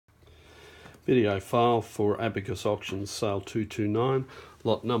Video file for Abacus Auctions Sale 229,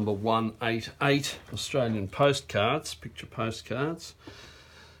 lot number 188, Australian postcards, picture postcards,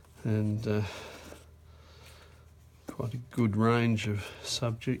 and quite a good range of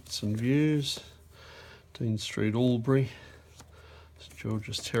subjects and views. Dean Street, Albury, St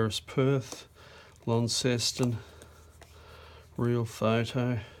George's Terrace, Perth, Launceston, real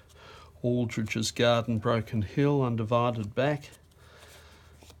photo, Aldridge's Garden, Broken Hill, Undivided Back.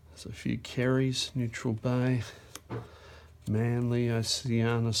 There's a few Kerrys, Neutral Bay, Manly,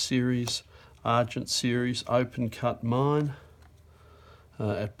 Oceania Series, Argent Series, Open Cut Mine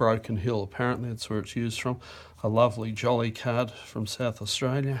at Broken Hill. Apparently that's where it's used from. A lovely Jolly card from South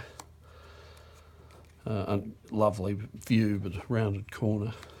Australia. A lovely view, but a rounded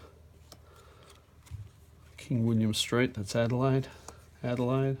corner. King William Street, that's Adelaide.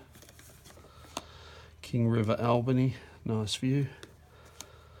 King River, Albany, nice view.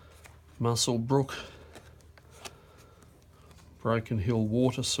 Musselbrook, Broken Hill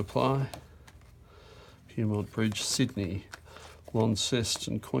Water Supply, Pyrmont Bridge, Sydney,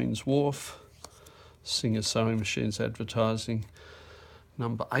 Launceston, Queen's Wharf, Singer Sewing Machines Advertising,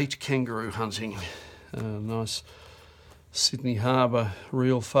 number 8, Kangaroo Hunting, nice Sydney Harbour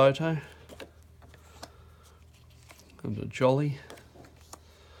real photo, under Jolly,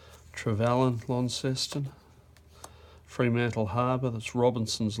 Trevallyn, Launceston, Fremantle Harbour, that's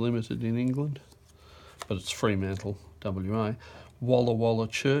Robinson's Limited in England, but it's Fremantle, WA. Walla Walla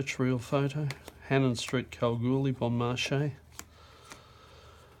Church, real photo. Hannon Street, Kalgoorlie, Bon Marché.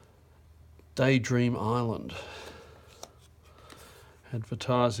 Daydream Island.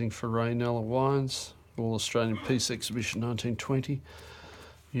 Advertising for Raynella Wines, All Australian Peace Exhibition 1920.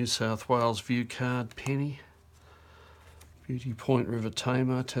 New South Wales View Card, Penny. Beauty Point, River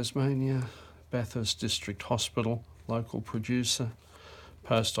Tamar, Tasmania. Bathurst District Hospital, local producer.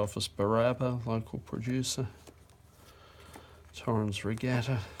 Post Office Baraba, local producer. Torrens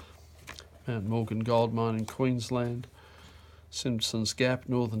Regatta. Mount Morgan Gold Mine in Queensland. Simpsons Gap,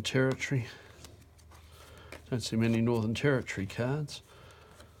 Northern Territory. Don't see many Northern Territory cards.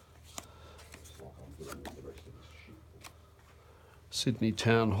 Sydney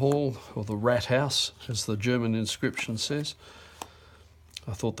Town Hall, or the Rat House, as the German inscription says.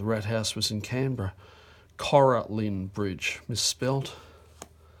 I thought the Rat House was in Canberra. Coralline Bridge, misspelt.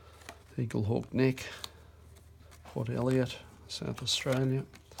 Eagle Hawk Neck, Port Elliot, South Australia.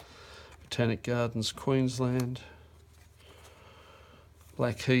 Botanic Gardens, Queensland.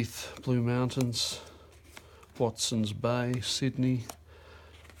 Blackheath, Blue Mountains. Watson's Bay, Sydney.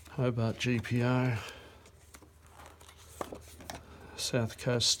 Hobart GPO. South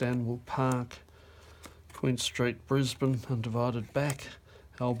Coast, Stanwell Park. Queen Street, Brisbane, Undivided Back.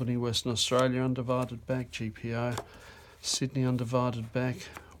 Albany, Western Australia, Undivided Back, GPO. Sydney, Undivided Back.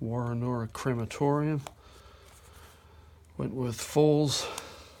 Warrenora Crematorium. Wentworth Falls.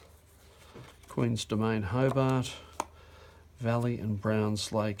 Queen's Domain, Hobart. Valley and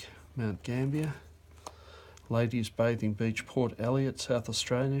Browns Lake, Mount Gambier. Ladies Bathing Beach, Port Elliot, South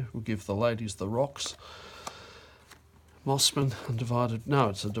Australia. We'll give the ladies the rocks. Mossman, Undivided, no,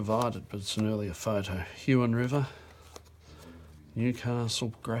 it's a divided, but it's an earlier photo. Huon River.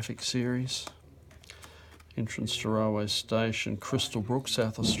 Newcastle graphic series. Entrance to railway station, Crystal Brook,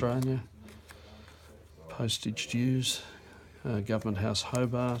 South Australia. Postage dues. Government House,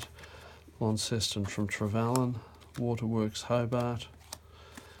 Hobart. Launceston from Trevallyn. Waterworks, Hobart.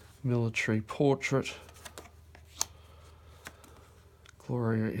 Military portrait.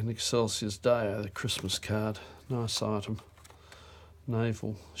 Gloria in Excelsior's Deo, the Christmas card. Nice item.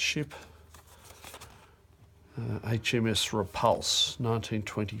 Naval ship. HMS Repulse,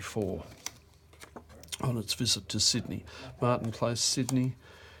 1924, on its visit to Sydney. Martin Place, Sydney.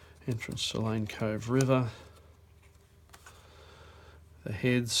 Entrance to Lane Cove River. The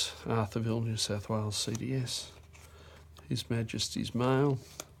Heads, Arthurville, New South Wales, CDS. His Majesty's Mail.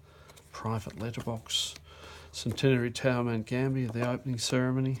 Private letterbox. Centenary Tower, Mount Gambier, the opening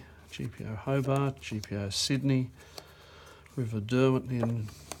ceremony. GPO Hobart, GPO Sydney. River Derwent in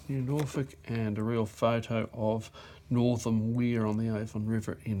New Norfolk, and a real photo of Northam Weir on the Avon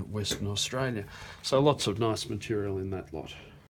River in Western Australia. So lots of nice material in that lot.